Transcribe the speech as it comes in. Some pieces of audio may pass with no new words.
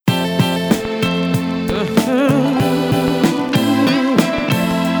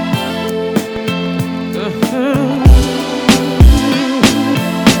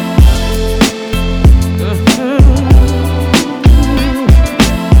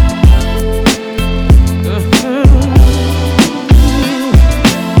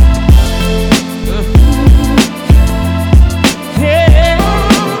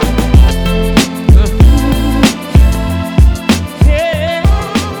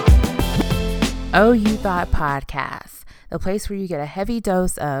Oh You Thought Podcast, the place where you get a heavy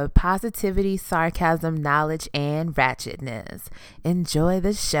dose of positivity, sarcasm, knowledge, and ratchetness. Enjoy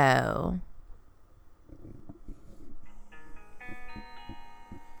the show.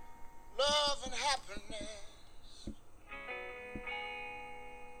 Love and happiness,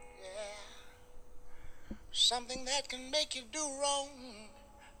 yeah. Something that can make you do wrong,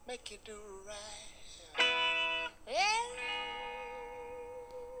 make you do right. Yeah.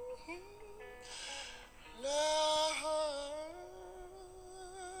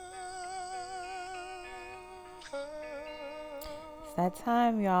 It's that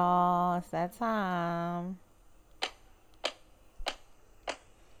time, y'all. It's that time.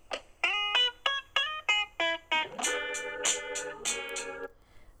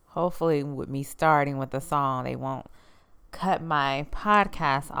 Hopefully, with me starting with the song, they won't cut my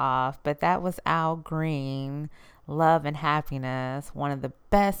podcast off. But that was Al Green, Love and Happiness, one of the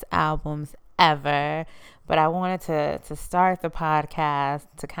best albums ever. But I wanted to start the podcast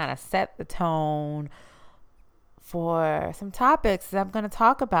to kind of set the tone for some topics that I'm going to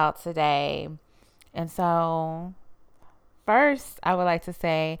talk about today. And so, first, I would like to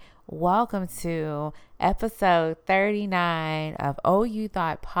say welcome to episode 39 of Oh You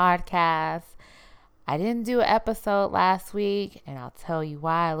Thought Podcast. I didn't do an episode last week, and I'll tell you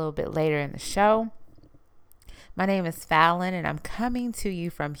why a little bit later in the show. My name is Fallon, and I'm coming to you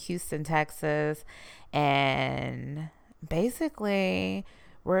from Houston, Texas. And basically,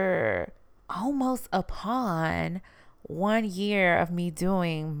 we're almost upon 1 year of me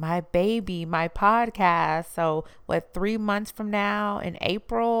doing my podcast. So 3 months from now in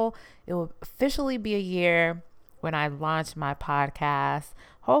April, it will officially be a year when I launch my podcast.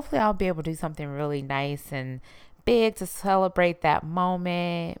 Hopefully I'll be able to do something really nice and big to celebrate that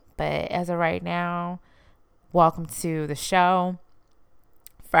moment. But as of right now, welcome to the show.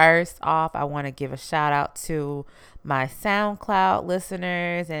 First off, I want to give a shout out to my SoundCloud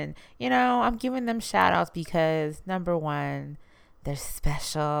listeners. And, I'm giving them shout outs because number one, they're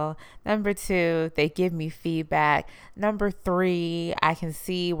special. Number two, they give me feedback. Number three, I can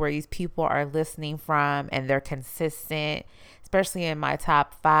see where these people are listening from and they're consistent, especially in my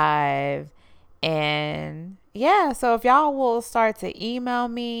top 5. And yeah, so if y'all will start to email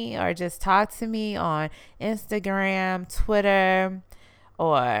me or just talk to me on Instagram, Twitter,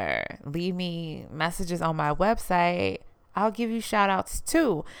 or leave me messages on my website, I'll give you shout outs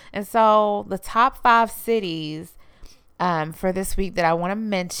too. And so the top 5 cities for this week that I want to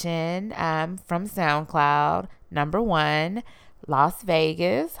mention from SoundCloud: number 1, Las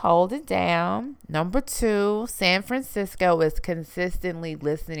Vegas, hold it down. Number 2, San Francisco is consistently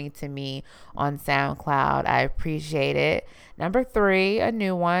listening to me on SoundCloud. I appreciate it. Number 3, a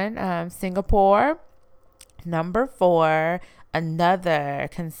new one, Singapore. Number 4, another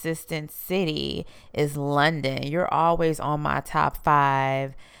consistent city is London. You're always on my top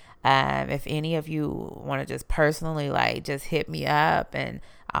 5. If any of you want to just personally just hit me up and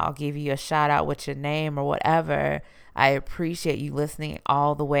I'll give you a shout out with your name or whatever. I appreciate you listening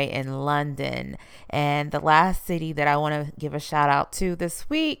all the way in London. And the last city that I want to give a shout out to this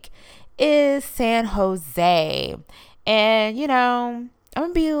week is San Jose. And, I'm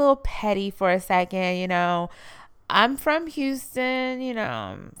going to be a little petty for a second. I'm from Houston,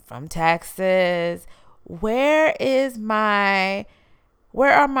 I'm from Texas. Where are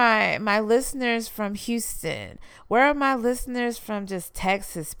my listeners from Houston? Where are my listeners from just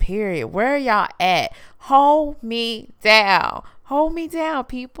Texas, period? Where are y'all at? Hold me down. Hold me down,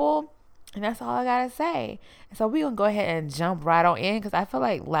 people. And that's all I got to say. And so we're going to go ahead and jump right on in because I feel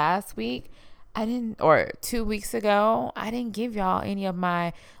like last week, 2 weeks ago, I didn't give y'all any of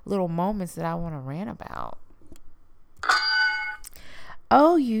my little moments that I want to rant about.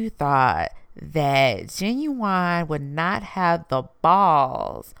 Oh, you thought that Genuine would not have the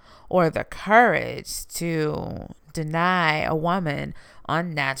balls or the courage to deny a woman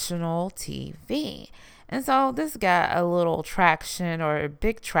on national TV. And so this got a little traction, or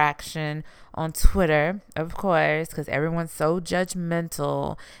big traction, on Twitter, of course, because everyone's so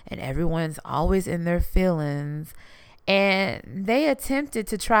judgmental and everyone's always in their feelings. And they attempted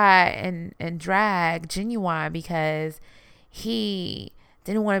to try and drag Genuine because he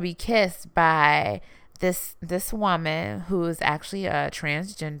didn't want to be kissed by this woman who is actually a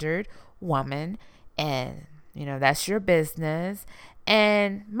transgendered woman. And, that's your business.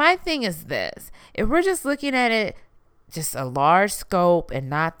 And my thing is this: if we're just looking at it, just a large scope and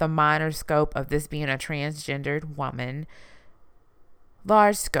not the minor scope of this being a transgendered woman,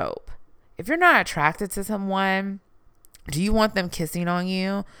 large scope. If you're not attracted to someone, do you want them kissing on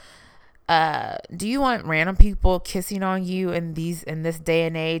you? Do you want random people kissing on you in this day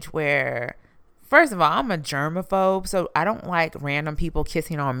and age where first of all, I'm a germaphobe, so I don't like random people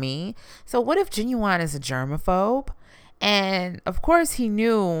kissing on me. So what if Genuine is a germaphobe? And of course he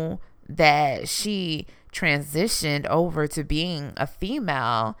knew that she transitioned over to being a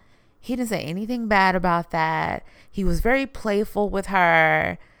female. He didn't say anything bad about that. He was very playful with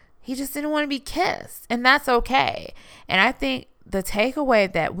her. He just didn't want to be kissed, and that's okay. And I think the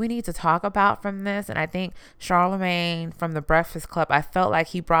takeaway that we need to talk about from this, and I think Charlemagne from the Breakfast Club, I felt like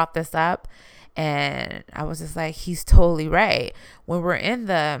he brought this up, and I was just like, he's totally right. When we're in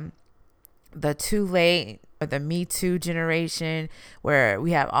the too late or the Me Too generation, where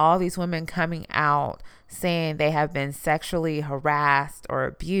we have all these women coming out saying they have been sexually harassed or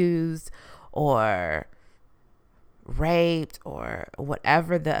abused or raped or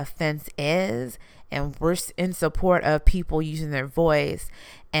whatever the offense is, and we're in support of people using their voice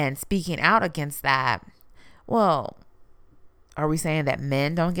and speaking out against that. Well, are we saying that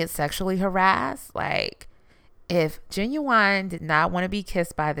men don't get sexually harassed? Like, if Genuine did not want to be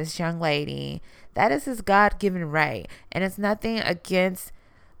kissed by this young lady, that is his God-given right, and it's nothing against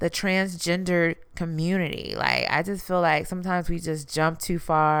the transgender community. Like, I just feel like sometimes we just jump too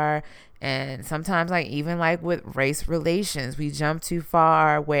far, and sometimes, like, even like with race relations, we jump too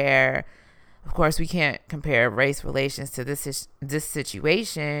far, where of course we can't compare race relations to this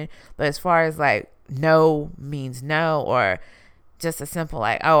situation, but as far as like no means no, or just a simple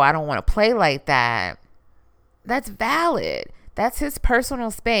like, oh, I don't want to play like that, that's valid. That's his personal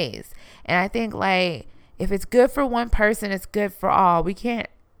space. And I think, like, if it's good for one person, it's good for all. We can't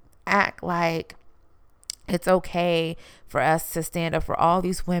act like it's okay for us to stand up for all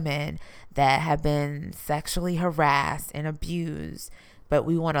these women that have been sexually harassed and abused, but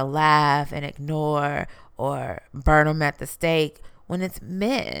we want to laugh and ignore or burn them at the stake when it's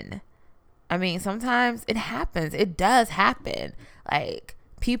men. I mean, sometimes it happens. It does happen. Like,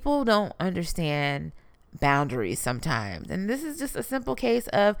 people don't understand boundaries sometimes. And this is just a simple case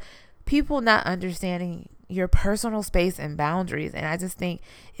of people not understanding your personal space and boundaries. And I just think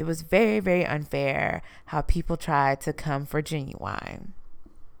it was very, very unfair how people tried to come for Genuine.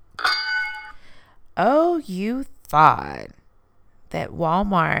 Oh, you thought that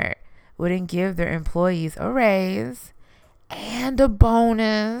Walmart wouldn't give their employees a raise and a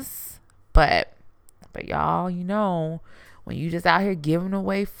bonus. But y'all, you know, when you just out here giving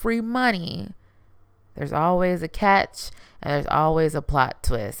away free money, there's always a catch and there's always a plot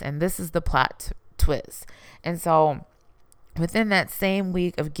twist. And this is the plot twist. And so within that same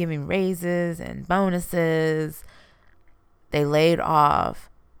week of giving raises and bonuses, they laid off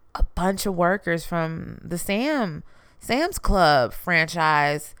a bunch of workers from the Sam's Club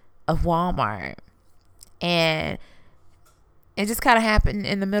franchise of Walmart. And it just kind of happened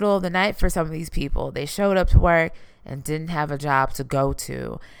in the middle of the night for some of these people. They showed up to work and didn't have a job to go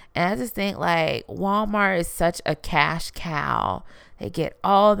to. And I just think, like, Walmart is such a cash cow. They get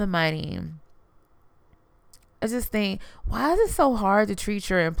all the money. I just think, why is it so hard to treat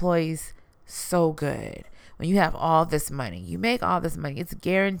your employees so good when you have all this money? You make all this money. It's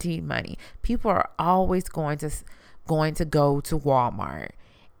guaranteed money. People are always going to go to Walmart.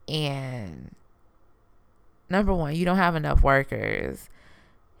 And number one, you don't have enough workers.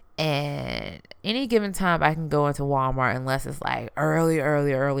 And any given time I can go into Walmart unless it's like early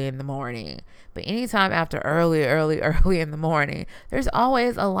in the morning. But anytime after early in the morning, there's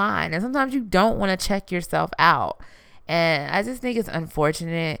always a line. And sometimes you don't want to check yourself out. And I just think it's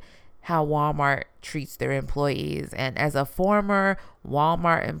unfortunate how Walmart treats their employees. And as a former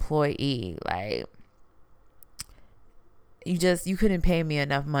Walmart employee, like, you couldn't pay me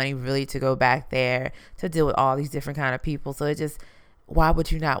enough money really to go back there to deal with all these different kind of people. So why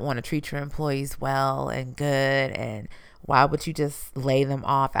would you not want to treat your employees well and good? And why would you just lay them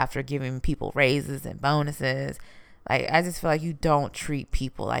off after giving people raises and bonuses? Like, I just feel like you don't treat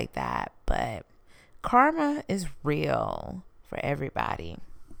people like that. But karma is real for everybody.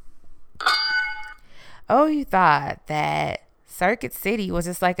 Oh, you thought that Circuit City was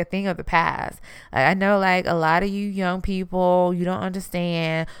just like a thing of the past. Like, I know, like, a lot of you young people, you don't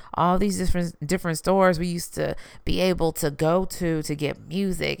understand all these different stores we used to be able to go to get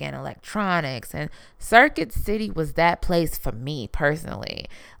music and electronics. And Circuit City was that place for me personally.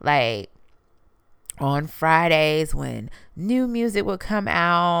 Like, on Fridays when new music would come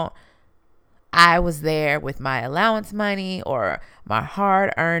out, I was there with my allowance money or my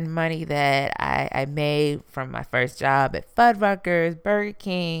hard-earned money that I made from my first job at Fuddruckers, Burger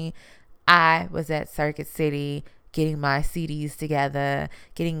King. I was at Circuit City getting my CDs together,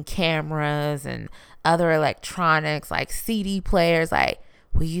 getting cameras and other electronics like CD players. Like,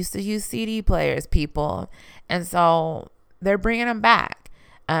 we used to use CD players, people. And so they're bringing them back.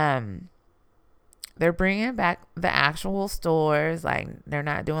 they're bringing back the actual stores. Like, they're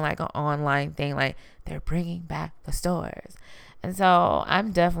not doing like an online thing. Like, they're bringing back the stores. And so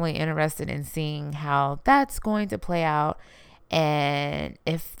I'm definitely interested in seeing how that's going to play out and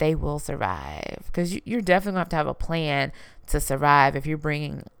if they will survive. Because you're definitely going to have a plan to survive if you're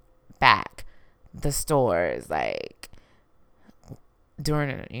bringing back the stores. Like,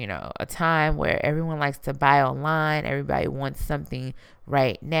 during, a time where everyone likes to buy online, everybody wants something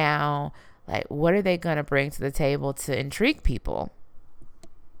right now. Like, what are they going to bring to the table to intrigue people?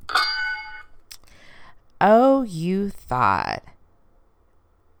 Oh, you thought,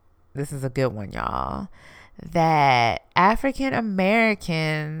 this is a good one, y'all, that African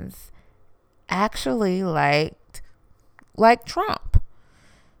Americans actually like Trump.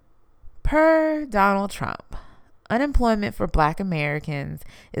 Per Donald Trump, unemployment for Black Americans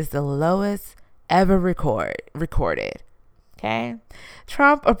is the lowest ever recorded. Okay?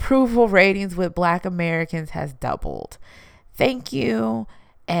 Trump approval ratings with Black Americans has doubled. Thank you.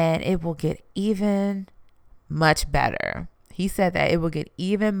 And it will get even much better. He said that it will get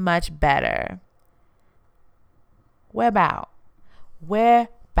even much better. Where about?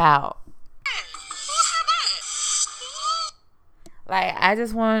 Like, I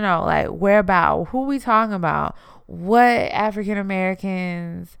just want to know, like, where about? Who we talking about? What African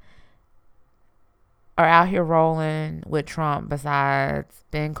Americans are out here rolling with Trump besides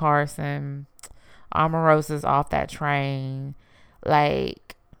Ben Carson, Omarosa's off that train?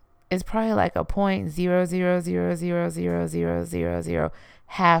 Like, it's probably like a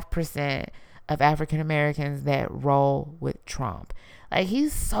 0.000000000% of African Americans that roll with Trump. Like,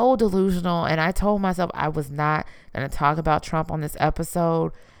 he's so delusional. And I told myself I was not going to talk about Trump on this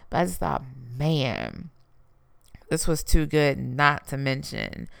episode, but I just thought, man, this was too good not to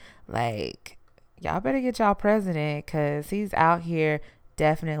mention. Like, y'all better get y'all president, because he's out here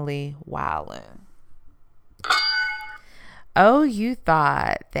definitely wilding. Oh, you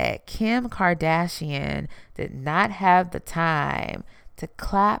thought that Kim Kardashian did not have the time to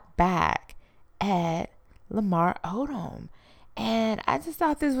clap back at Lamar Odom. And I just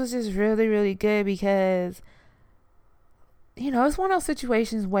thought this was just really, really good because, it's one of those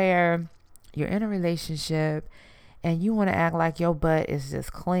situations where you're in a relationship and you want to act like your butt is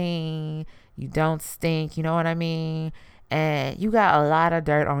just clean. You don't stink. You know what I mean? And you got a lot of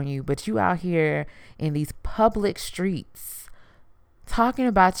dirt on you, but you out here in these public streets talking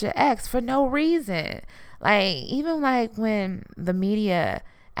about your ex for no reason. Like, even like when the media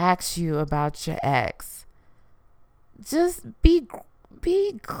asks you about your ex, just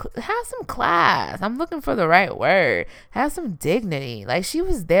have some class. I'm looking for the right word. Have some dignity. Like, she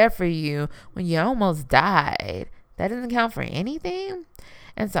was there for you when you almost died. That doesn't count for anything.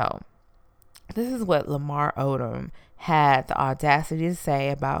 And so this is what Lamar Odom had the audacity to say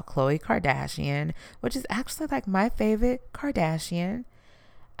about Khloe Kardashian, which is actually like my favorite Kardashian.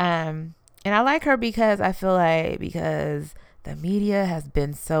 And I like her because I feel like because the media has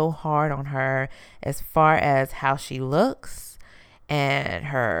been so hard on her as far as how she looks and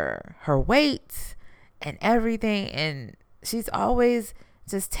her weight and everything. And she's always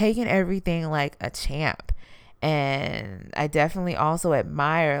just taken everything like a champ. And I definitely also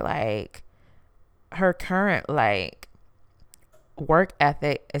admire like her current like work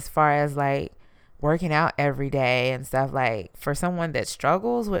ethic as far as like working out every day and stuff. Like, for someone that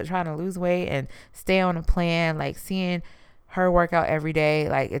struggles with trying to lose weight and stay on a plan, like seeing her work out every day,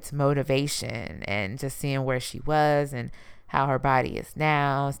 like, it's motivation. And just seeing where she was and how her body is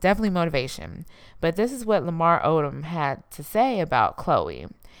now, it's definitely motivation. But this is what Lamar Odom had to say about Khloe.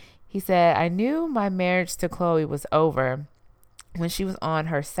 He said, "I knew my marriage to Khloe was over when she was on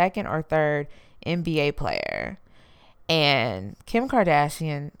her second or third NBA player. And Kim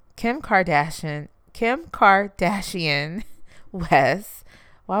Kardashian West,"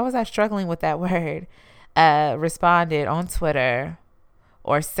 why was I struggling with that word? Responded on Twitter,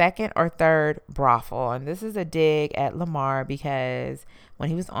 "or second or third brothel." And this is a dig at Lamar because when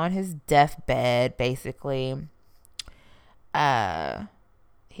he was on his deathbed, basically,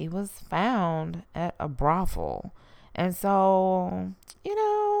 he was found at a brothel. And so,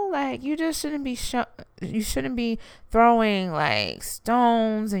 like, you just shouldn't be throwing like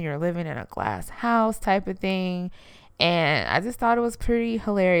stones and you're living in a glass house type of thing. And I just thought it was pretty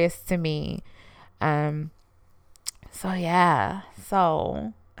hilarious to me. So yeah.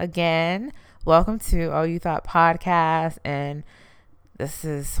 So again, welcome to Oh You Thought podcast. And this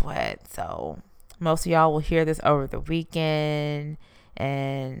is so most of y'all will hear this over the weekend.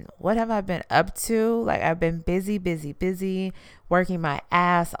 And what have I been up to? Like, I've been busy, working my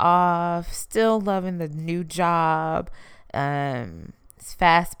ass off, still loving the new job, It's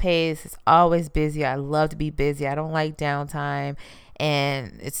fast paced. It's always busy. I love to be busy. I don't like downtime.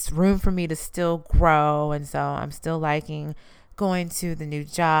 And it's room for me to still grow. And so I'm still liking going to the new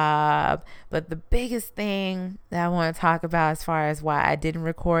job. But the biggest thing that I want to talk about as far as why I didn't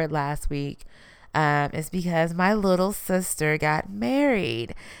record last week is because my little sister got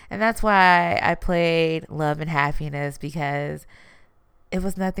married. And that's why I played Love and Happiness, because it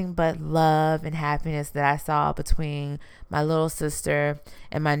was nothing but love and happiness that I saw between my little sister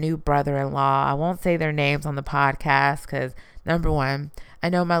and my new brother-in-law. I won't say their names on the podcast because, number one, I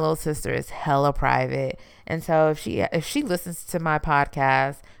know my little sister is hella private. And so if she listens to my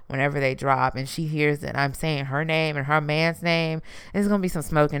podcast whenever they drop and she hears that I'm saying her name and her man's name, there's going to be some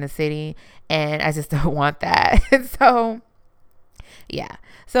smoke in the city. And I just don't want that. And so, yeah.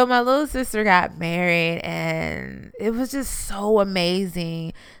 So my little sister got married, and it was just so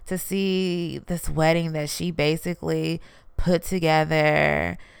amazing to see this wedding that she basically put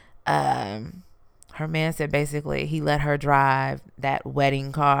together. Her man said basically he let her drive that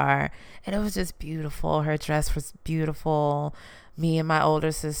wedding car, and it was just beautiful. Her dress was beautiful. Me and my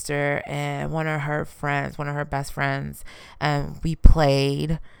older sister and one of her best friends, we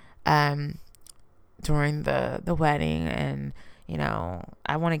played during the wedding. And you know,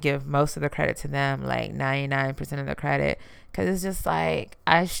 I want to give most of the credit to them, like 99% of the credit, because it's just like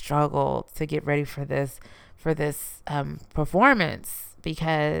I struggled to get ready for this performance,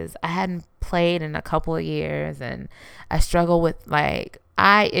 because I hadn't played in a couple of years, and I struggle with like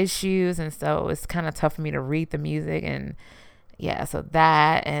eye issues, and so it's kind of tough for me to read the music. And yeah, so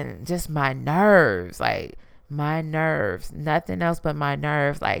that, and just my nerves, nothing else but my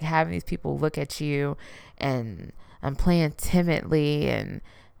nerves, like having these people look at you, and I'm playing timidly, and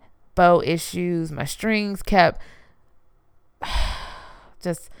bow issues. My strings kept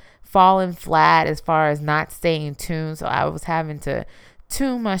just falling flat as far as not staying tuned. So I was having to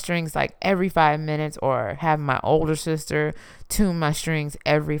tune my strings like every 5 minutes, or have my older sister tune my strings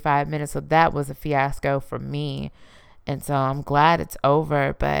every 5 minutes. So that was a fiasco for me. And so I'm glad it's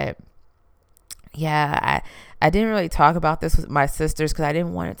over. But yeah, I didn't really talk about this with my sisters because I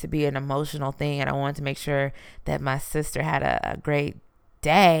didn't want it to be an emotional thing, and I wanted to make sure that my sister had a great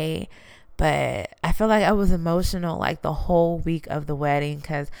day. But I feel like I was emotional like the whole week of the wedding,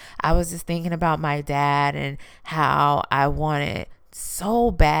 because I was just thinking about my dad and how I wanted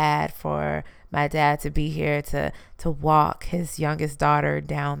so bad for my dad to be here to walk his youngest daughter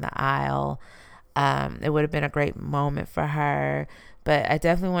down the aisle. It would have been a great moment for her. But I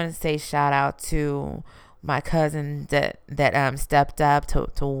definitely want to say shout out to my cousin that stepped up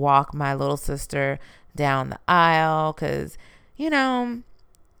to walk my little sister down the aisle, because, you know,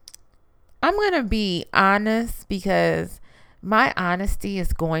 I'm going to be honest, because my honesty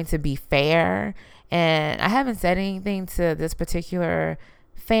is going to be fair. And I haven't said anything to this particular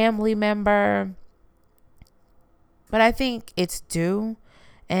family member, but I think it's due.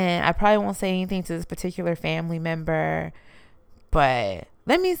 And I probably won't say anything to this particular family member. But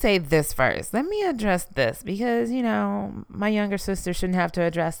let me say this first. Let me address this, because, you know, my younger sister shouldn't have to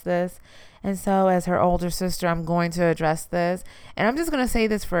address this. And so as her older sister, I'm going to address this. And I'm just going to say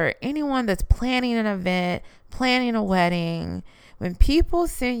this for anyone that's planning an event, planning a wedding. When people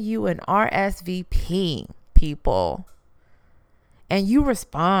send you an RSVP, people, and you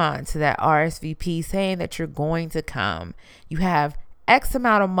respond to that RSVP saying that you're going to come, you have X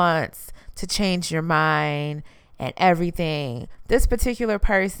amount of months to change your mind and everything. This particular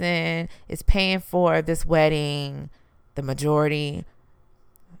person is paying for this wedding. The majority,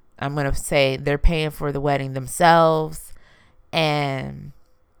 I'm going to say, they're paying for the wedding themselves. And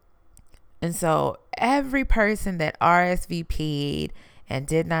so every person that RSVP'd and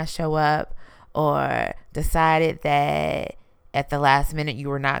did not show up, or decided that at the last minute you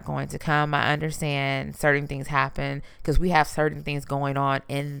were not going to come, I understand certain things happen, because we have certain things going on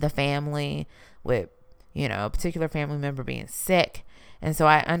in the family with, you know, a particular family member being sick. And so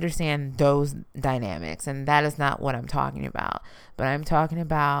I understand those dynamics, and that is not what I'm talking about. But I'm talking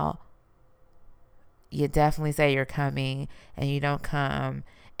about, you definitely say you're coming and you don't come.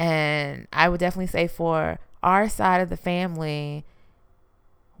 And I would definitely say for our side of the family,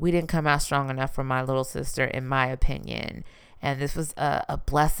 we didn't come out strong enough for my little sister, in my opinion. And this was a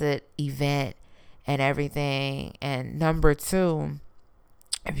blessed event and everything. And number two,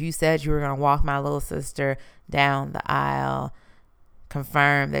 if you said you were going to walk my little sister down the aisle,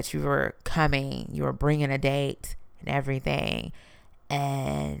 confirm that you were coming, you were bringing a date and everything,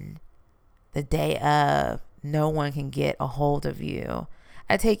 and the day of, no one can get a hold of you,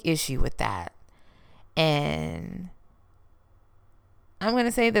 I take issue with that. And I'm going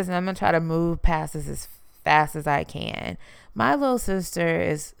to say this, and I'm going to try to move past this as fast as I can. My little sister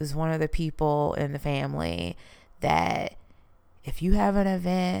is one of the people in the family that if you have an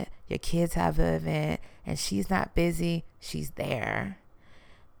event, your kids have an event, and she's not busy, she's there.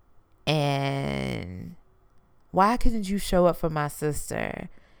 And why couldn't you show up for my sister?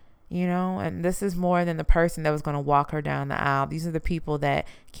 You know, and this is more than the person that was going to walk her down the aisle. These are the people that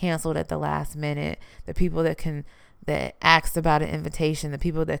canceled at the last minute, the people that asked about an invitation, the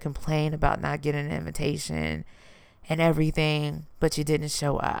people that complain about not getting an invitation and everything, but you didn't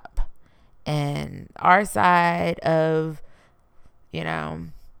show up. And our side of, you know,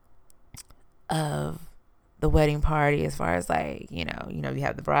 of the wedding party, as far as like, you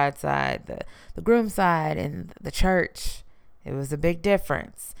have the bride side, the groom side, and the church, it was a big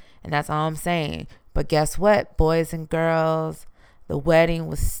difference. And that's all I'm saying. But guess what, boys and girls? The wedding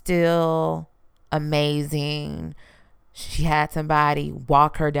was still amazing. She had somebody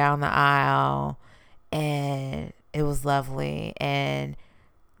walk her down the aisle, and it was lovely. And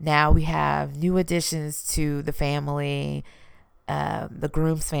now we have new additions to the family. The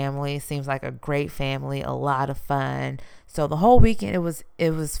groom's family seems like a great family, a lot of fun. So the whole weekend, it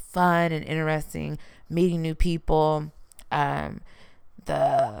was fun and interesting, meeting new people.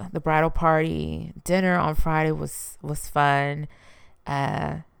 The bridal party dinner on Friday was fun.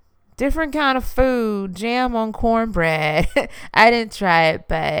 Different kind of food, jam on cornbread. I didn't try it,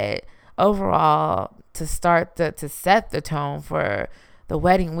 but overall, to set the tone for the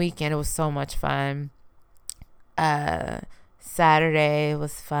wedding weekend, it was so much fun. Saturday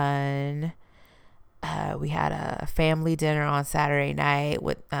was fun. We had a family dinner on Saturday night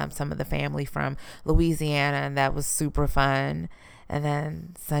with some of the family from Louisiana, and that was super fun. And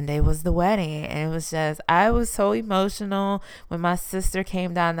then Sunday was the wedding, and it was just, I was so emotional when my sister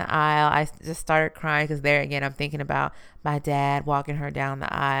came down the aisle. I just started crying because there again, I'm thinking about my dad walking her down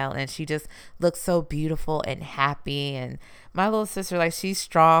the aisle, and she just looked so beautiful and happy. And my little sister, like, she's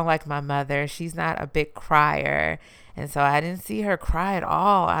strong like my mother. She's not a big crier. And so I didn't see her cry at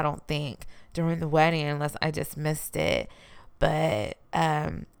all, I don't think, during the wedding, unless I just missed it. But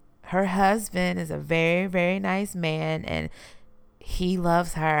her husband is a very, very nice man, and he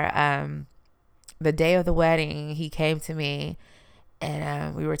loves her. The day of the wedding, he came to me,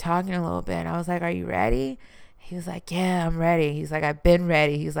 and we were talking a little bit, and I was like, "Are you ready?" He was like, "Yeah, I'm ready." He's like, "I've been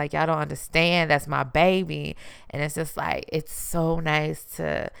ready." He's like, "Y'all don't understand. That's my baby." And it's just like, it's so nice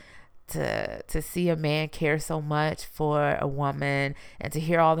to see a man care so much for a woman, and to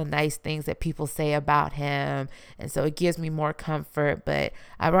hear all the nice things that people say about him. And so it gives me more comfort. But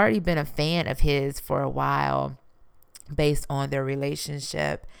I've already been a fan of his for a while, based on their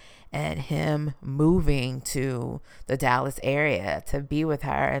relationship and him moving to the Dallas area to be with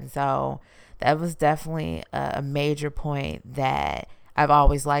her. And so that was definitely a major point that I've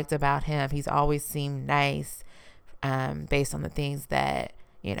always liked about him. He's always seemed nice, based on the things that,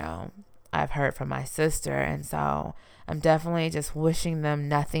 I've heard from my sister. And so I'm definitely just wishing them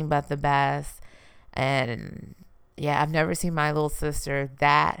nothing but the best. And yeah, I've never seen my little sister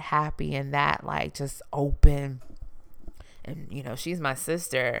that happy and that, like, just open. And, she's my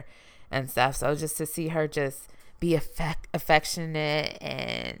sister and stuff. So just to see her just be affectionate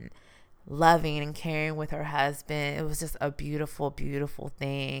and loving and caring with her husband, it was just a beautiful, beautiful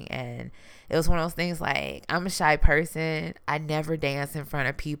thing. And it was one of those things, like, I'm a shy person. I never dance in front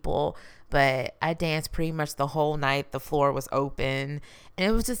of people, but I danced pretty much the whole night. The floor was open, and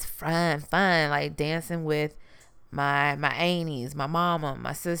it was just fun, like dancing with my aunties, my mama,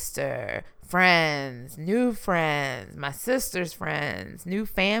 my sister, friends, new friends, my sister's friends, new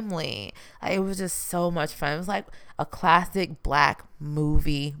family. Like, it was just so much fun. It was like a classic Black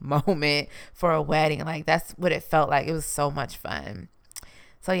movie moment for a wedding. Like, that's what it felt like. It was so much fun.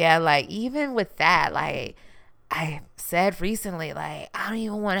 So yeah, like, even with that, like, I said recently, like, I don't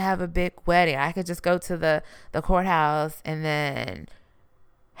even want to have a big wedding. I could just go to the courthouse and then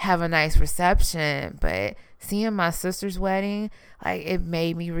have a nice reception. But seeing my sister's wedding, like, it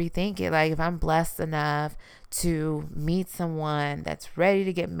made me rethink it. Like, if I'm blessed enough to meet someone that's ready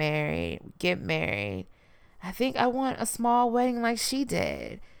to get married, I think I want a small wedding like she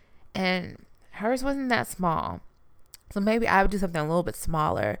did. And hers wasn't that small. So maybe I would do something a little bit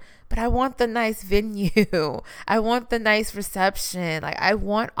smaller, but I want the nice venue. I want the nice reception. Like, I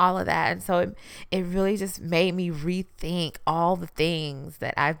want all of that. And so it really just made me rethink all the things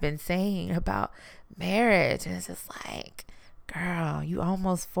that I've been saying about marriage. And it's just like, girl, you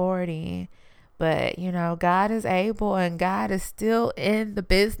almost 40, but God is able, and God is still in the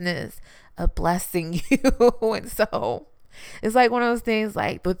business of blessing you. And so it's like one of those things,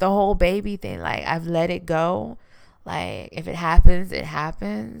 like with the whole baby thing, like, I've let it go. Like, if it happens, it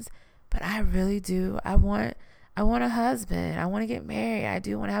happens. but I really do. I want a husband. I want to get married. I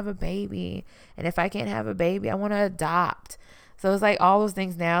do want to have a baby. And if I can't have a baby, I want to adopt. So it's like all those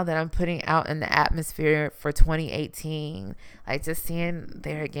things now that I'm putting out in the atmosphere for 2018. Like just seeing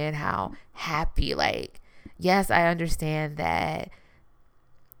there again how happy, like, yes, I understand that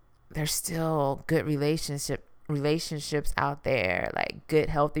there's still good relationships out there, like good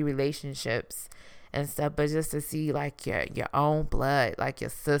healthy relationships and stuff, but just to see like your own blood, like your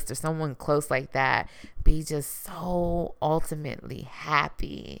sister, someone close like that, be just so ultimately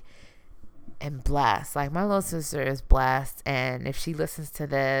happy and blessed. Like my little sister is blessed, and if she listens to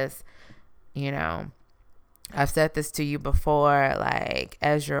this, I've said this to you before, like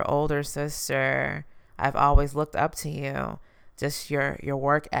as your older sister, I've always looked up to you. Just your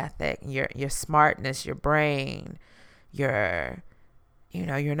work ethic, your smartness, your brain, you're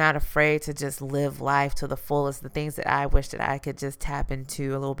not afraid to just live life to the fullest. The things that I wish that I could just tap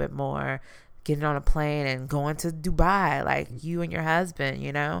into a little bit more, getting on a plane and going to Dubai, like you and your husband,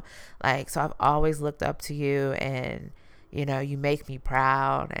 like, so I've always looked up to you, and, you make me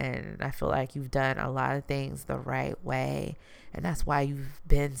proud, and I feel like you've done a lot of things the right way, and that's why you've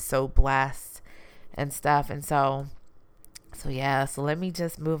been so blessed and stuff. And so yeah, so let me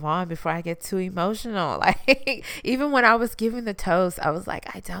just move on before I get too emotional. Like, even when I was giving the toast, I was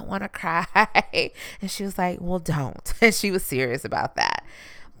like, I don't want to cry. And she was like, well, don't. And she was serious about that.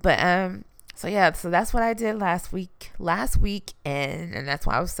 But, so yeah, so that's what I did last weekend. And that's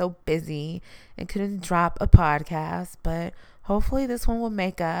why I was so busy and couldn't drop a podcast. But hopefully this one will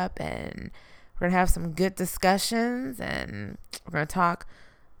make up, and we're going to have some good discussions, and we're going to talk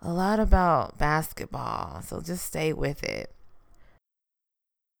a lot about basketball. So just stay with it.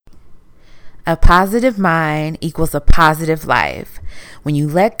 A positive mind equals a positive life. When you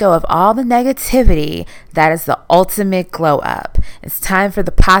let go of all the negativity, that is the ultimate glow up. It's time for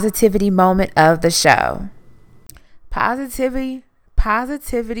the positivity moment of the show. Positivity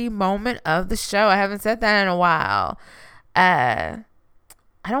moment of the show. I haven't said that in a while. I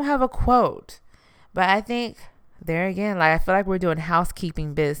don't have a quote, but I think there again, like, I feel like we're doing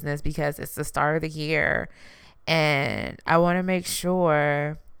housekeeping business because it's the start of the year, and I want to make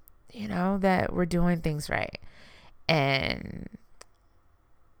sure that we're doing things right. And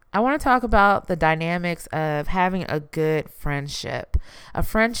I want to talk about the dynamics of having a good friendship. A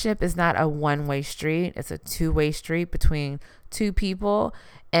friendship is not a one-way street. It's a two-way street between two people.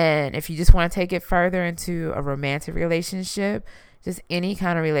 And if you just want to take it further into a romantic relationship, just any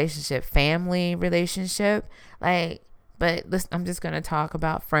kind of relationship, family relationship, but listen, I'm just going to talk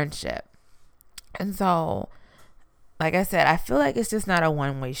about friendship. And so, like I said, I feel like it's just not a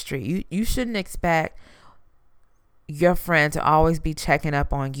one-way street. You shouldn't expect your friend to always be checking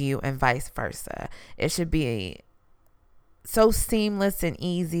up on you and vice versa. It should be so seamless and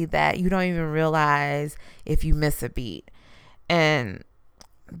easy that you don't even realize if you miss a beat. And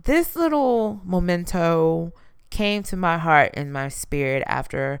this little memento came to my heart and my spirit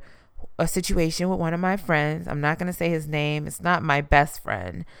after a situation with one of my friends. I'm not going to say his name. It's not my best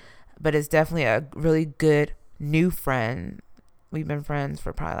friend, but it's definitely a really good new friend. We've been friends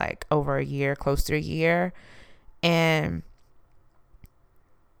for probably like over a year, close to a year. And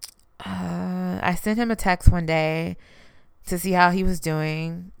I sent him a text one day to see how he was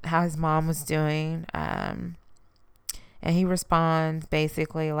doing, how his mom was doing. And he responds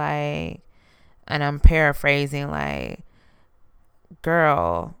basically like, and I'm paraphrasing, like,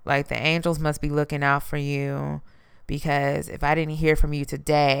 girl, like the angels must be looking out for you, because if I didn't hear from you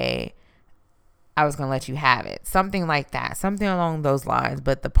today, I was going to let you have it. Something like that. Something along those lines.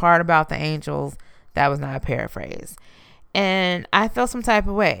 But the part about the angels, that was not a paraphrase. And I felt some type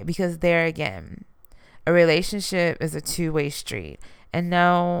of way, because there again, a relationship is a two-way street. And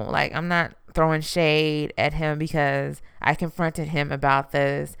no, like, I'm not throwing shade at him, because I confronted him about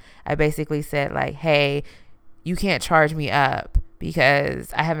this. I basically said like, hey, you can't charge me up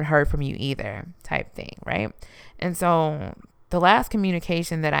because I haven't heard from you either, type thing, right? And so the last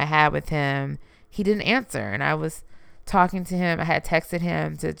communication that I had with him, he didn't answer. And I was talking to him. I had texted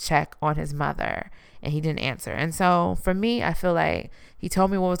him to check on his mother, and he didn't answer. And so for me, I feel like he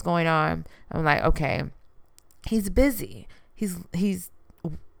told me what was going on. I'm like, okay, he's busy. He's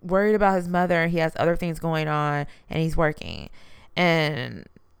worried about his mother. He has other things going on, and he's working. And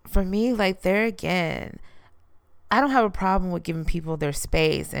for me, like, there again, I don't have a problem with giving people their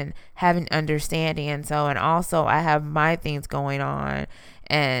space and having understanding. And also I have my things going on.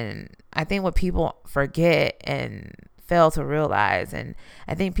 And I think what people forget and fail to realize, and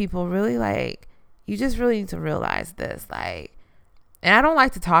I think people really, like, you just really need to realize this, like, And I don't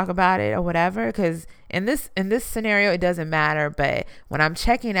like to talk about it or whatever, because in this scenario, it doesn't matter. But when I'm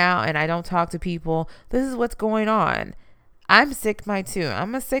checking out and I don't talk to people, this is what's going on. I'm sick too.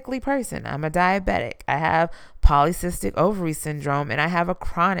 I'm a sickly person. I'm a diabetic. I have polycystic ovary syndrome, and I have a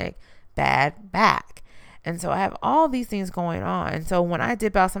chronic bad back. And so I have all these things going on. And so when I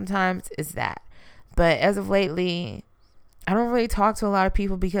dip out sometimes, it's that. But as of lately, I don't really talk to a lot of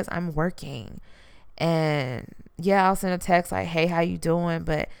people because I'm working. And yeah, I'll send a text like, hey, how you doing?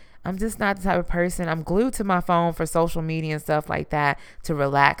 But I'm just not the type of person. I'm glued to my phone for social media and stuff like that to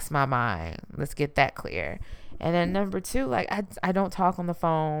relax my mind. Let's get that clear. And then number two, like I don't talk on the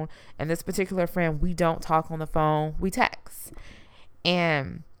phone. And this particular friend, we don't talk on the phone. We text.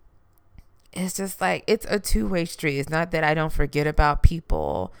 And it's just like, it's a two-way street. It's not that I don't forget about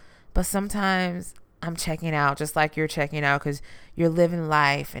people, but sometimes I'm checking out just like you're checking out because you're living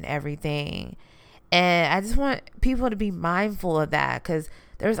life and everything. And I just want people to be mindful of that, because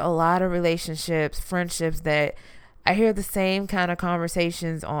there's a lot of relationships, friendships that I hear the same kind of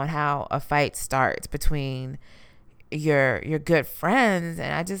conversations on how a fight starts between your good friends.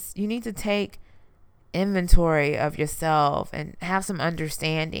 And you need to take inventory of yourself and have some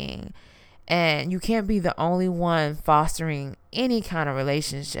understanding. And you can't be the only one fostering any kind of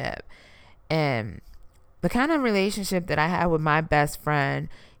relationship. And the kind of relationship that I have with my best friend,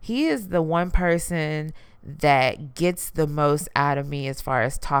 he is the one person that gets the most out of me as far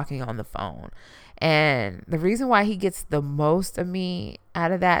as talking on the phone. And the reason why he gets the most of me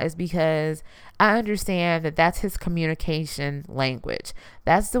out of that is because I understand that that's his communication language.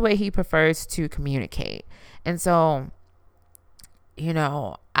 That's the way he prefers to communicate. And so,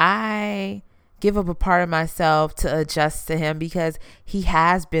 I give up a part of myself to adjust to him because he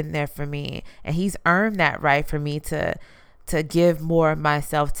has been there for me, and he's earned that right for me to give more of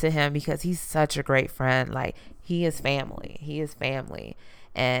myself to him, because he's such a great friend. Like, he is family.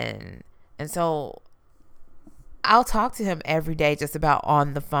 And so I'll talk to him every day just about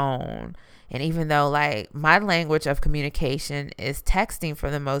on the phone. And even though like my language of communication is texting for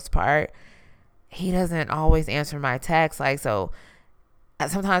the most part, he doesn't always answer my text. Like, so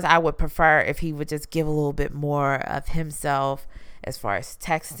sometimes I would prefer if he would just give a little bit more of himself as far as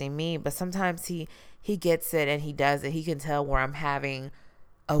texting me. But sometimes he gets it and he does it. He can tell where I'm having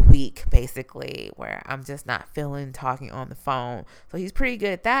a week, basically, where I'm just not feeling talking on the phone. So he's pretty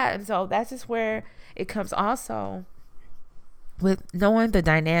good at that. And so that's just where it comes also with knowing the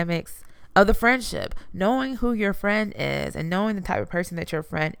dynamics of the friendship, knowing who your friend is and knowing the type of person that your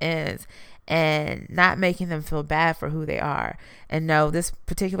friend is, and not making them feel bad for who they are. And no, this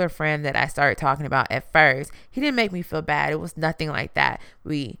particular friend that I started talking about at first, he didn't make me feel bad. It was nothing like that.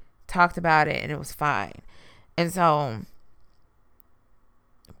 We talked about it and it was fine. And so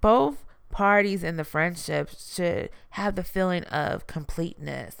both parties in the friendship should have the feeling of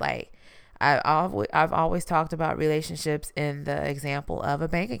completeness. Like, I've always talked about relationships in the example of a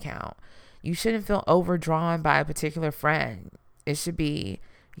bank account. You shouldn't feel overdrawn by a particular friend. It should be,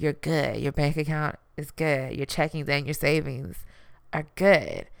 you're good. Your bank account is good. Your checkings and your savings are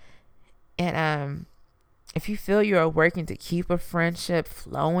good. And if you feel you're working to keep a friendship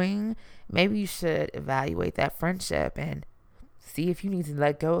flowing, maybe you should evaluate that friendship and see if you need to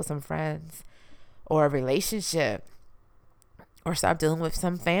let go of some friends or a relationship, or stop dealing with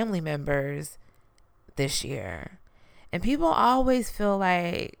some family members this year. And people always feel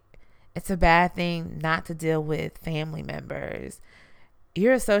like it's a bad thing not to deal with family members.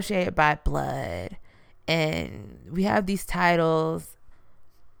 You're associated by blood, and we have these titles,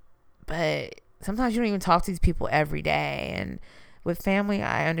 but sometimes you don't even talk to these people every day. And with family,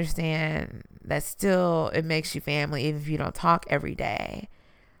 I understand that still it makes you family even if you don't talk every day.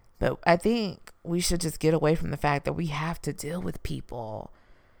 But I think we should just get away from the fact that we have to deal with people.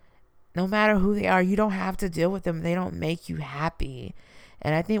 No matter who they are, you don't have to deal with them. They don't make you happy.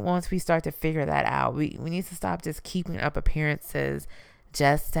 And I think once we start to figure that out, we need to stop just keeping up appearances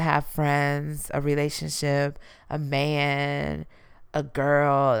just to have friends, a relationship, a man, a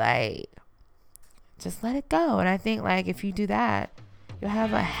girl. Like, just let it go. And I think like if you do that, you'll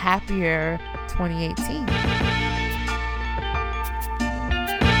have a happier 2018.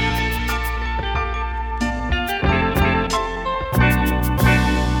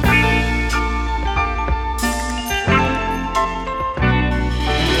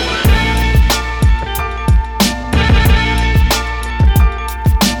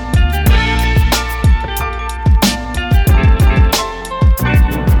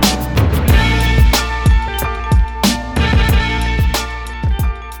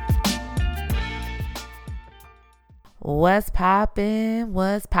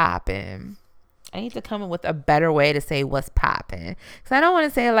 What's poppin'? I need to come up with a better way to say what's poppin'. Because I don't want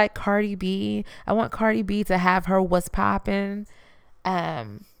to say it like Cardi B. I want Cardi B to have her what's poppin'.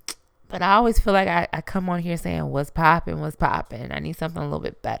 But I always feel like I come on here saying what's poppin', what's poppin'. I need something a little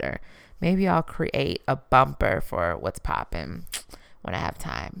bit better. Maybe I'll create a bumper for what's poppin' when I have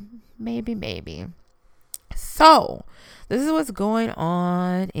time. Maybe. So, this is what's going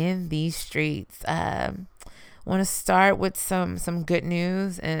on in these streets. Want to start with some good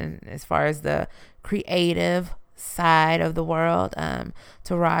news, and as far as the creative side of the world,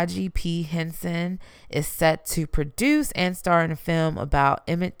 Taraji P. Henson is set to produce and star in a film about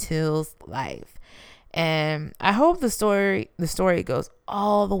Emmett Till's life, and I hope the story goes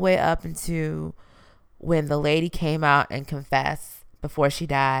all the way up into when the lady came out and confessed before she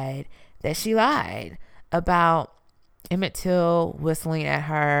died that she lied about Emmett Till whistling at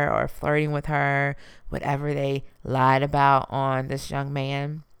her or flirting with her, whatever they lied about on this young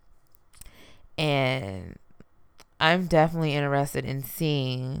man. And I'm definitely interested in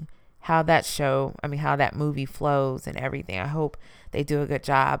seeing how that movie flows and everything. I hope they do a good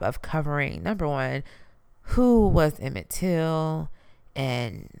job of covering, number one, who was Emmett Till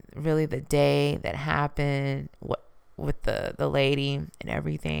and really the day that happened, what with the lady and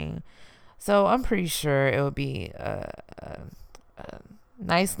everything. So I'm pretty sure it will be a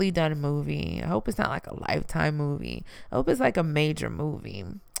nicely done movie. I hope it's not like a Lifetime movie. I hope it's like a major movie.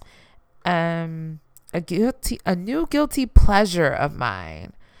 A new guilty pleasure of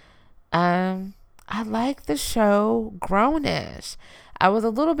mine. I like the show Grownish. I was a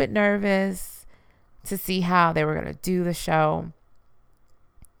little bit nervous to see how they were gonna do the show.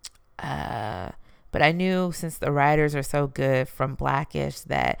 But I knew since the writers are so good from Blackish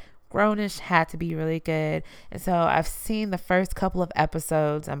that Grownish had to be really good. And so I've seen the first couple of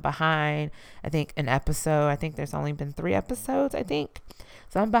episodes. I'm behind, I think, an episode. I think there's only been 3 episodes, I think.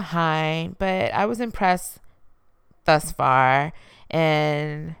 So I'm behind, but I was impressed thus far.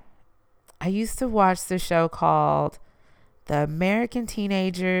 And I used to watch the show called The American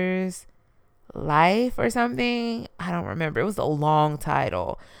Teenager's Life or something. I don't remember. It was a long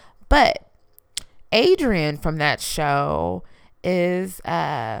title. But Adrian from that show is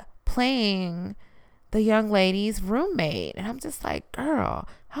playing the young lady's roommate, and I'm just like, girl,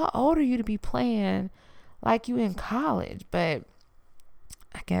 how old are you to be playing like you in college? But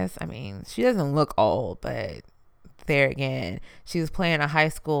I guess, she doesn't look old, but there again, she was playing a high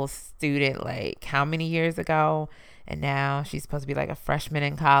school student like how many years ago, and now she's supposed to be like a freshman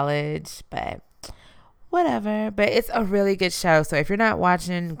in college. But whatever. But it's a really good show, so if you're not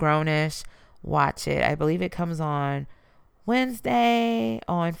watching Grownish, watch it. I believe it comes on Wednesday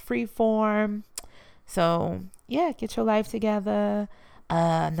on Freeform. So yeah, get your life together.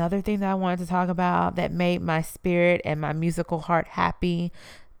 Another thing that I wanted to talk about that made my spirit and my musical heart happy,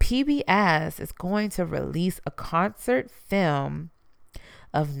 PBS is going to release a concert film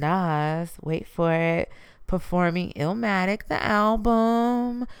of Nas, wait for it, performing Illmatic, the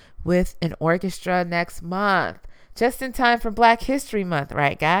album, with an orchestra next month, just in time for Black History Month,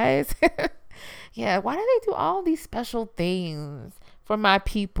 right guys? Yeah, why do they do all these special things for my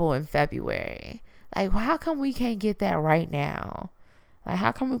people in February? Like, how come we can't get that right now? Like,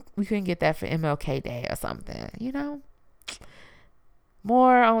 how come we couldn't get that for MLK Day or something,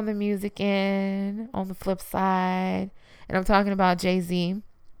 More on the music end, on the flip side. And I'm talking about Jay-Z.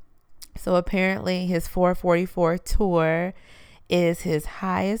 So apparently his 444 tour is his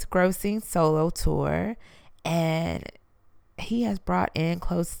highest grossing solo tour. And he has brought in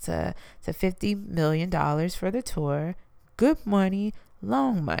close to $50 million for the tour. Good money,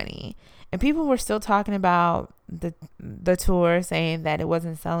 long money. And people were still talking about the tour, saying that it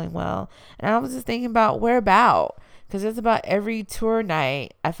wasn't selling well. And I was just thinking about where about, because just about every tour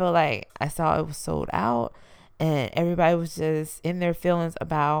night, I feel like I saw it was sold out, and everybody was just in their feelings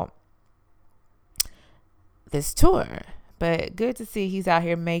about this tour. But good to see he's out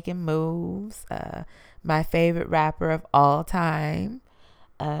here making moves. My favorite rapper of all time.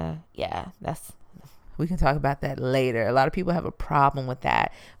 We can talk about that later. A lot of people have a problem with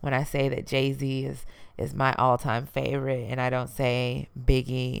that when I say that Jay-Z is my all-time favorite, and I don't say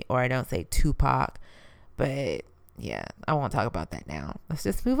Biggie or I don't say Tupac. But yeah, I won't talk about that now. Let's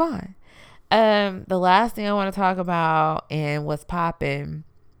just move on. The last thing I want to talk about and what's popping,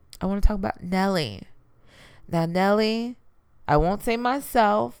 I want to talk about Nelly. Now, Nelly, I won't say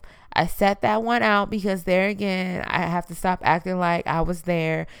myself. I set that one out because there again, I have to stop acting like I was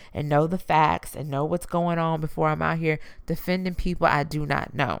there and know the facts and know what's going on before I'm out here defending people I do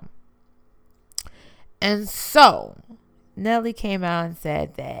not know. And so Nelly came out and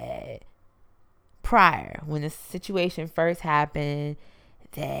said that prior, when the situation first happened,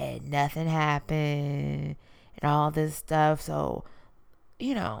 that nothing happened and all this stuff. So,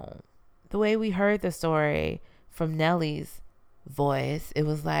 the way we heard the story from Nellie's voice, it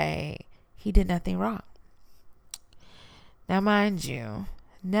was like he did nothing wrong. Now, mind you,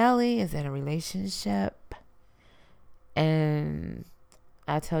 Nellie is in a relationship, and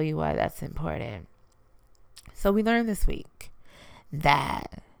I'll tell you why that's important. So we learned this week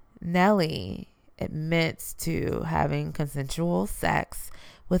that Nellie admits to having consensual sex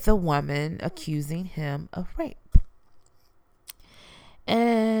with a woman accusing him of rape.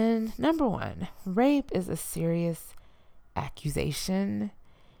 And number one, rape is a serious accusation.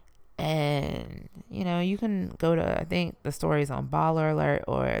 And, you can go to, I think the story's on Baller Alert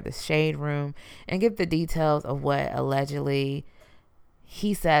or the Shade Room, and get the details of what allegedly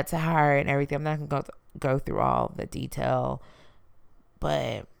he said to her and everything. I'm not going to go through all the detail.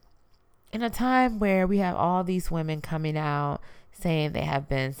 But in a time where we have all these women coming out saying they have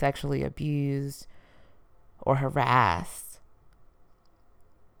been sexually abused or harassed,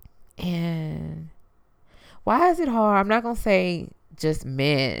 and why is it hard? I'm not going to say just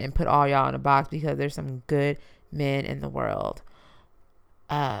men and put all y'all in a box, because there's some good men in the world.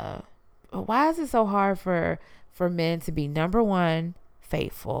 But why is it so hard for men to be, number one,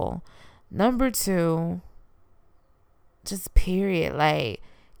 faithful, number two, just period, like,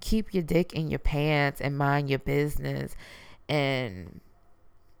 keep your dick in your pants and mind your business? And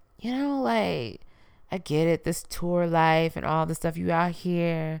I get it, this tour life and all the stuff, you out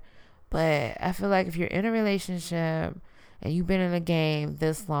here, but I feel like if you're in a relationship and you've been in the game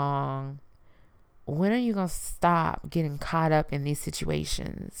this long, when are you going to stop getting caught up in these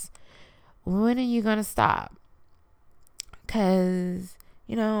situations? When are you going to stop? Because,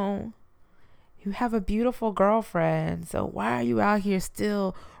 you have a beautiful girlfriend, so why are you out here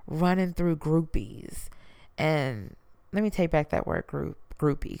still running through groupies? And let me take back that word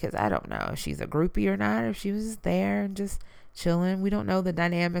groupie, because I don't know if she's a groupie or not, or if she was just there and just chilling. We don't know the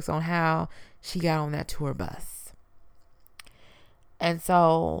dynamics on how she got on that tour bus. And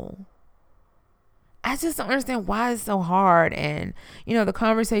so I just don't understand why it's so hard. And, the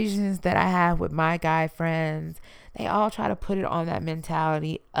conversations that I have with my guy friends, they all try to put it on that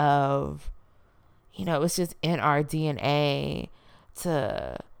mentality of, it's just in our DNA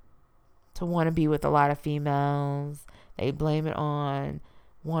to want to be with a lot of females. They blame it on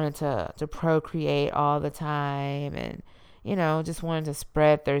wanting to procreate all the time, and, just wanting to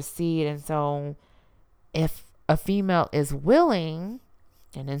spread their seed. And so if a female is willing,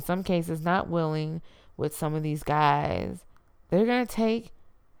 and in some cases not willing, with some of these guys, they're going to take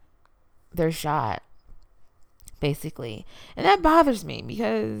their shot, basically. And that bothers me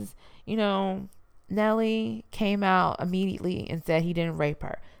because, Nellie came out immediately and said he didn't rape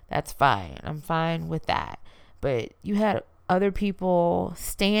her. That's fine. I'm fine with that. But you had other people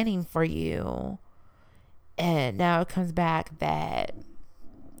standing for you, and now it comes back that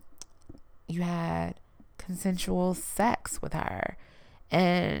you had consensual sex with her,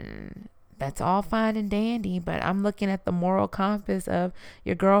 and that's all fine and dandy. But I'm looking at the moral compass of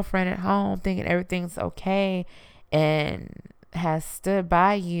your girlfriend at home, thinking everything's okay, and has stood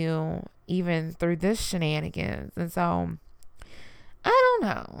by you even through this shenanigans. And so I don't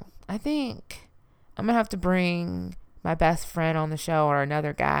know. I think I'm gonna have to bring my best friend on the show, or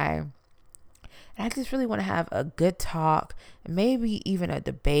another guy. And I just really want to have a good talk, and maybe even a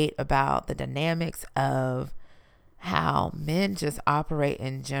debate about the dynamics of how men just operate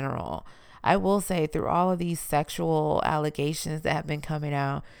in general. I will say, through all of these sexual allegations that have been coming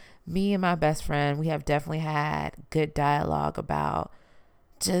out, me and my best friend, we have definitely had good dialogue about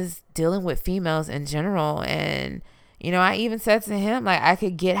just dealing with females in general. And, I even said to him, like, I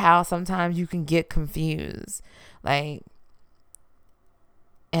could get how sometimes you can get confused. Like,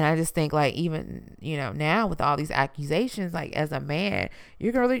 and I just think, like, even, now with all these accusations, like, as a man,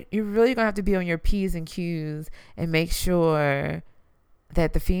 you're really gonna have to be on your P's and Q's and make sure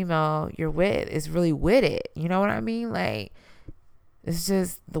that the female you're with is really with it. You know what I mean? Like, it's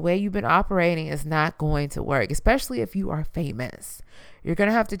just the way you've been operating is not going to work, especially if you are famous. You're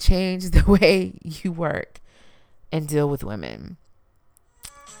gonna have to change the way you work and deal with women.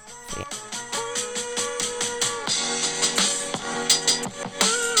 So, yeah.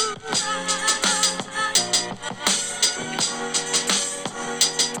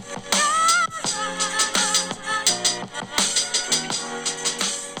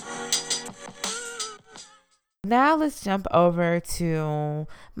 Now let's jump over to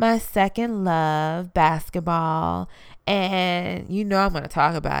my second love, basketball. And I'm going to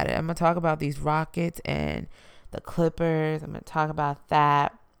talk about it. I'm going to talk about these Rockets and the Clippers. I'm going to talk about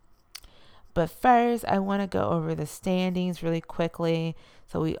that. But first, I want to go over the standings really quickly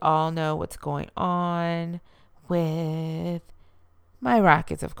so we all know what's going on with my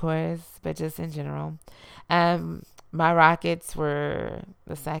Rockets, of course, but just in general. My Rockets were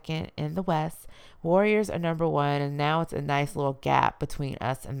the second in the West. Warriors are number one, and now it's a nice little gap between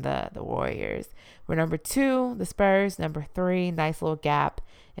us and the Warriors. We're number two, the Spurs, number three, nice little gap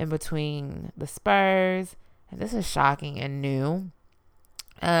in between the Spurs. And this is shocking and new.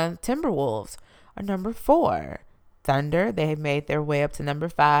 Timberwolves are number four. Thunder, they have made their way up to number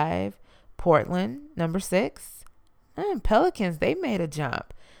five. Portland, number six. And Pelicans, they made a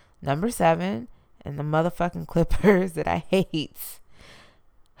jump. Number seven. And the motherfucking Clippers that I hate,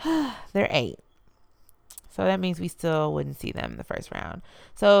 they're 8. So that means we still wouldn't see them in the first round.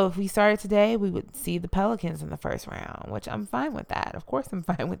 So if we started today, we would see the Pelicans in the first round, which I'm fine with that. Of course I'm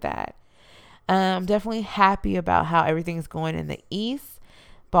fine with that. I'm definitely happy about how everything's going in the East.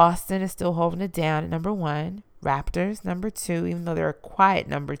 Boston is still holding it down at number 1. Raptors, number 2, even though they're a quiet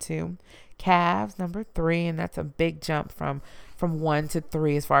number 2. Cavs, number 3, and that's a big jump from 1 to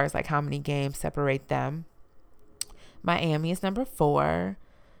 3 as far as like how many games separate them. Miami is number 4.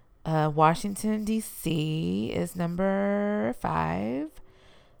 Washington, D.C. is number 5.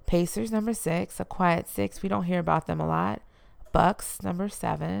 Pacers, number 6, a quiet 6. We don't hear about them a lot. Bucks, number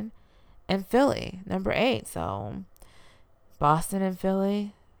 7. And Philly, number 8. So Boston and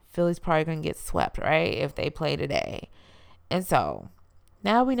Philly's probably going to get swept, right, if they play today. And so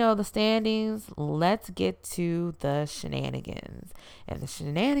now we know the standings. Let's get to the shenanigans. And the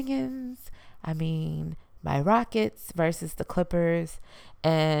shenanigans, I mean, my Rockets versus the Clippers.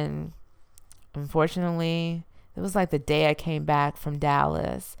 And unfortunately, it was like the day I came back from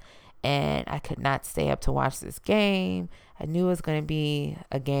Dallas and I could not stay up to watch this game. I knew it was going to be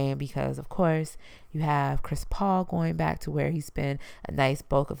a game because, of course, you have Chris Paul going back to where he spent a nice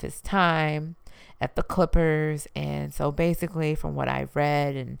bulk of his time at the Clippers. And so basically from what I've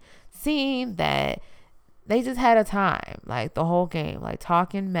read and seen, that they just had a time, like the whole game, like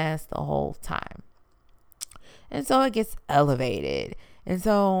talking mess the whole time. And so it gets elevated. And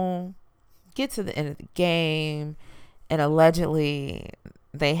so get to the end of the game, and allegedly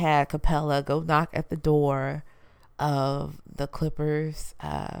they had Capella go knock at the door of the Clippers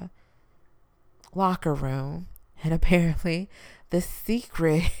locker room. And apparently the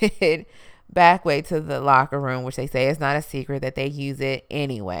secret back way to the locker room, which they say is not a secret, that they use it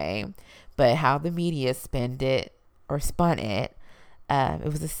anyway, but how the media spun it, it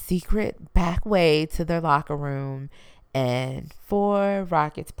was a secret back way to their locker room. And 4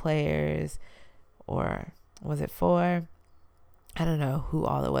 Rockets players, or was it 4? I don't know who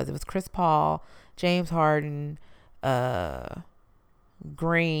all it was. It was Chris Paul, James Harden, Green,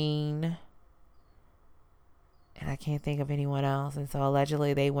 and I can't think of anyone else. And so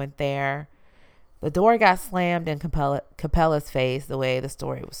allegedly they went there. The door got slammed in Capella's face, the way the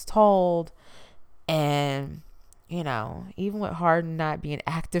story was told. And, you know, even with Harden not being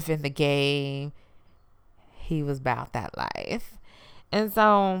active in the game, he was about that life. And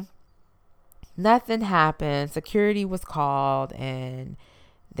so nothing happened. Security was called and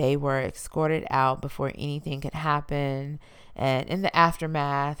they were escorted out before anything could happen. And in the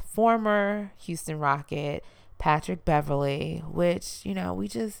aftermath, former Houston Rocket Patrick Beverley, which, you know, we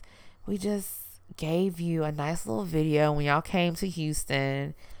just gave you a nice little video when y'all came to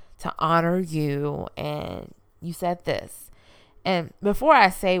Houston to honor you, and you said this. And before I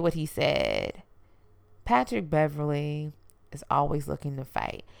say what he said, Patrick Beverley is always looking to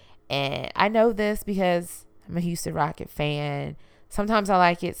fight. And I know this because I'm a Houston Rocket fan. Sometimes I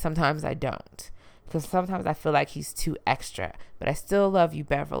like it, sometimes I don't. Because sometimes I feel like he's too extra. But I still love you,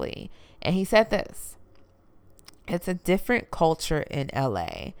 Beverley. And he said this: it's a different culture in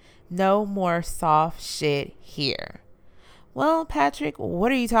LA. No more soft shit here. Well, Patrick,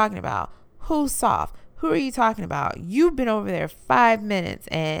 what are you talking about? Who's soft? Who are you talking about? You've been over there 5 minutes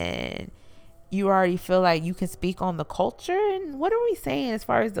and you already feel like you can speak on the culture. And what are we saying as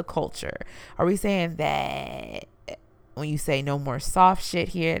far as the culture? Are we saying that when you say no more soft shit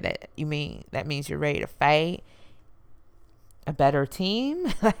here, that means you're ready to fight a better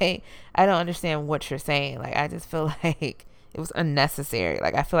team? Like, I don't understand what you're saying. Like, I just feel like it was unnecessary.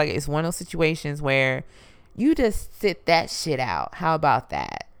 Like, I feel like it's one of those situations where you just sit that shit out. How about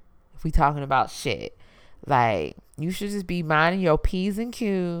that? If we talking about shit, like, you should just be minding your P's and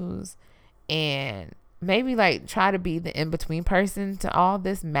Q's and maybe like try to be the in-between person to all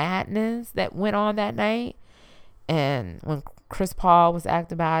this madness that went on that night. And when Chris Paul was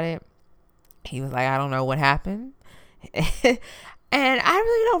asked about it, he was like, I don't know what happened. And I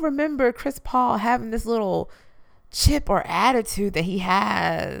really don't remember Chris Paul having this little chip or attitude that he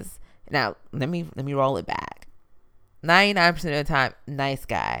has Now, let me roll it back. 99% of the time, nice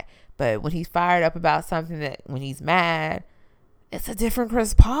guy. But when he's fired up about something, that when he's mad, it's a different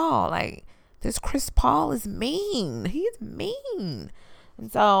Chris Paul. Like, this Chris Paul is mean. He's mean.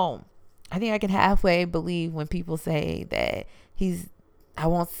 And so I think I can halfway believe when people say that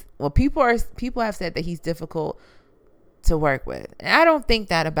people have said that he's difficult to work with. And I don't think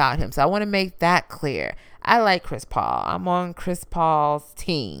that about him. So I want to make that clear. I like Chris Paul. I'm on Chris Paul's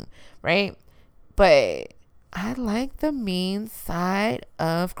team, right? But I like the mean side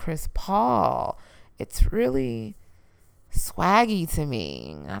of Chris Paul. It's really swaggy to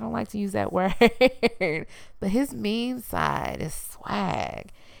me. I don't like to use that word, but his mean side is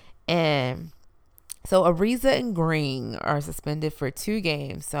swag. And so Ariza and Green are suspended for 2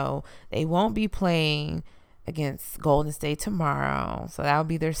 games. So they won't be playing against Golden State tomorrow. So that'll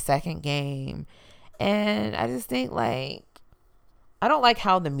be their second game. And I just think, like, I don't like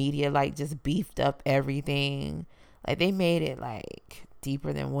how the media, like, just beefed up everything. Like, they made it, like,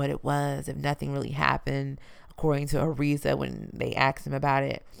 deeper than what it was if nothing really happened, according to Ariza when they asked him about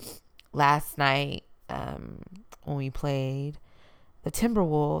it last night, when we played the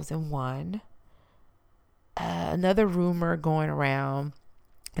Timberwolves and won. Another rumor going around,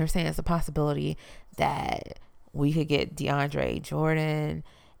 they're saying it's a possibility that we could get DeAndre Jordan,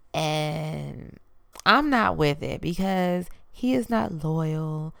 and I'm not with it because he is not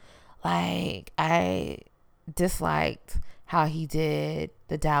loyal. Like, I disliked how he did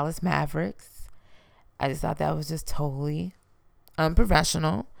the Dallas Mavericks. I just thought that was just totally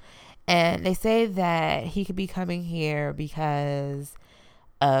unprofessional. And they say that he could be coming here because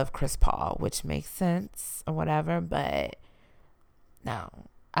of Chris Paul, which makes sense or whatever. But no,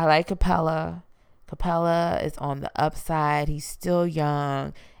 I like Capella. Capella is on the upside. He's still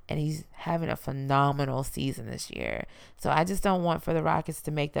young, and he's having a phenomenal season this year. So I just don't want for the Rockets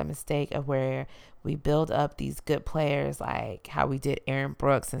to make that mistake of where we build up these good players like how we did Aaron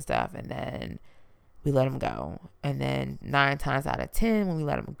Brooks and stuff, and then we let him go. And then 9 times out of 10, when we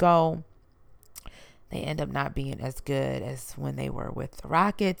let him go, they end up not being as good as when they were with the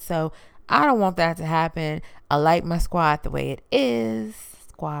Rockets. So I don't want that to happen. I like my squad the way it is.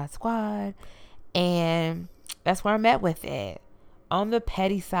 Squad. And that's where I'm at with it. On the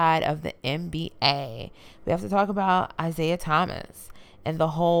petty side of the NBA, we have to talk about Isaiah Thomas and the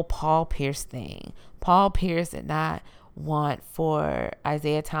whole Paul Pierce thing. Paul Pierce did not want for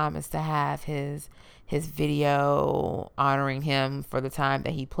Isaiah Thomas to have his video honoring him for the time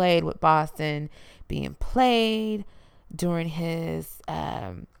that he played with Boston being played during his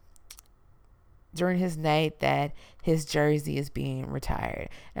night that his jersey is being retired.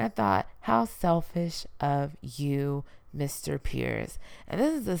 And I thought, how selfish of you, Mr. Pierce. And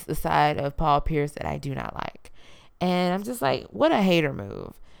this is the side of Paul Pierce that I do not like. And I'm just like, what a hater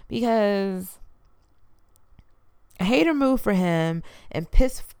move. Because a hater move for him, and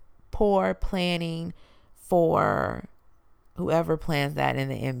piss poor planning for whoever plans that in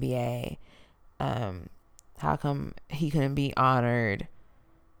the NBA. How come he couldn't be honored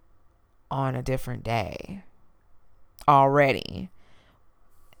on a different day already?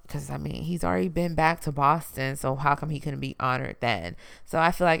 Because, I mean, he's already been back to Boston, so how come he couldn't be honored then? So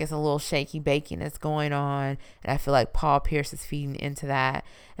I feel like it's a little shaky baking that's going on, and I feel like Paul Pierce is feeding into that.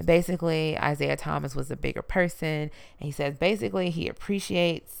 And basically, Isaiah Thomas was a bigger person, and he says basically he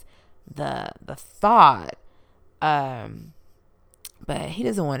appreciates the thought, but he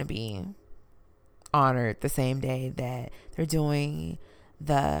doesn't want to be honored the same day that they're doing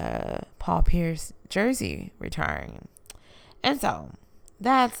the Paul Pierce jersey retiring. And so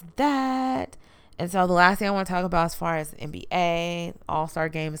that's that. And so the last thing I want to talk about as far as the NBA, All-Star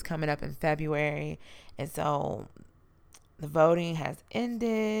game is coming up in February. And so the voting has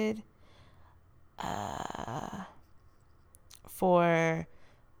ended for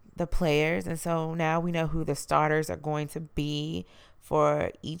the players. And so now we know who the starters are going to be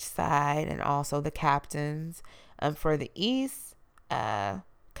for each side, and also the captains. For the East,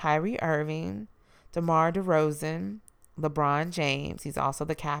 Kyrie Irving, DeMar DeRozan, LeBron James, he's also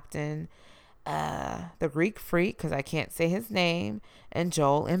the captain, the Greek Freak, because I can't say his name, and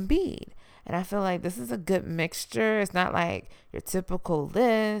Joel Embiid. And I feel like this is a good mixture. It's not like your typical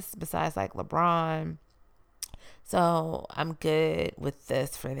list besides like LeBron. So I'm good with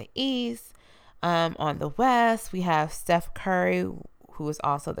this for the East. On the West, we have Steph Curry, who is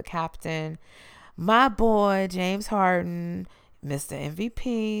also the captain. My boy, James Harden, Mr.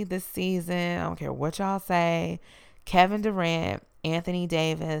 MVP this season. I don't care what y'all say. Kevin Durant, Anthony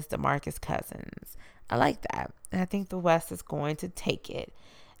Davis, DeMarcus Cousins. I like that. And I think the West is going to take it.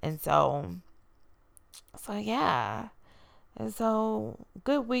 And so yeah. And so,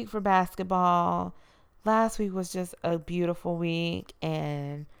 good week for basketball. Last week was just a beautiful week.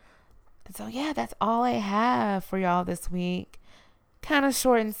 And so, yeah, that's all I have for y'all this week. Kind of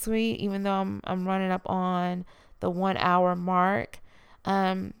short and sweet, even though I'm running up on the 1 hour mark.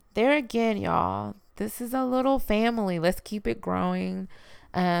 There again, y'all, this is a little family. Let's keep it growing.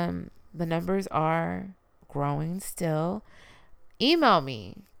 The numbers are growing still. Email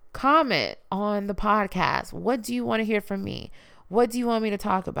me, comment on the podcast. What do you want to hear from me? What do you want me to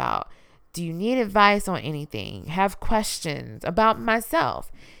talk about? Do you need advice on anything? Have questions about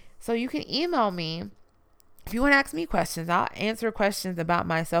myself? So you can email me. If you want to ask me questions, I'll answer questions about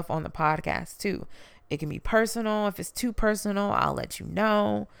myself on the podcast too. It can be personal. If it's too personal, I'll let you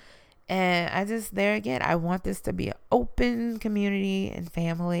know. And there again, I want this to be an open community and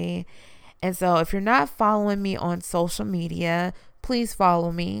family. And so if you're not following me on social media, please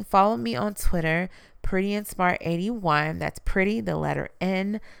follow me. Follow me on Twitter, Pretty and Smart 81. That's pretty, the letter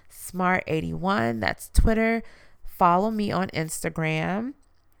N, Smart 81. That's Twitter. Follow me on Instagram.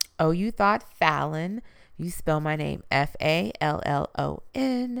 Oh, you thought Fallon. You spell my name Fallon.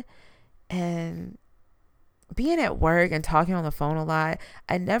 And being at work and talking on the phone a lot,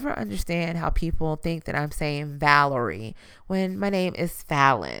 I never understand how people think that I'm saying Valerie when my name is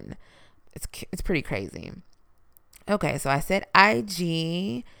Fallon. It's pretty crazy. Okay, so I said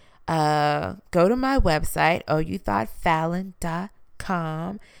IG. Go to my website,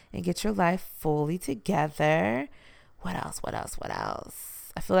 ohyouthoughtfallon.com, and get your life fully together. What else? I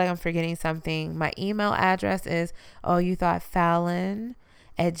feel like I'm forgetting something. My email address is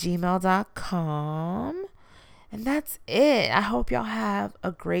ohyouthoughtfallon@gmail.com. And that's it. I hope y'all have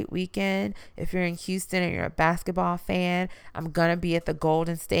a great weekend. If you're in Houston and you're a basketball fan, I'm going to be at the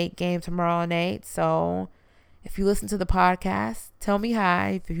Golden State game tomorrow night. So if you listen to the podcast, tell me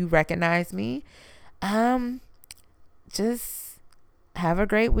hi if you recognize me. Just have a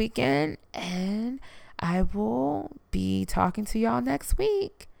great weekend, and I will be talking to y'all next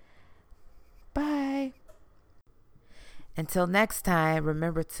week. Bye. Until next time,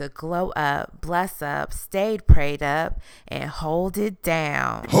 remember to glow up, bless up, stay prayed up, and hold it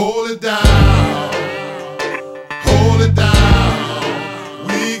down. Hold it down. Hold it down.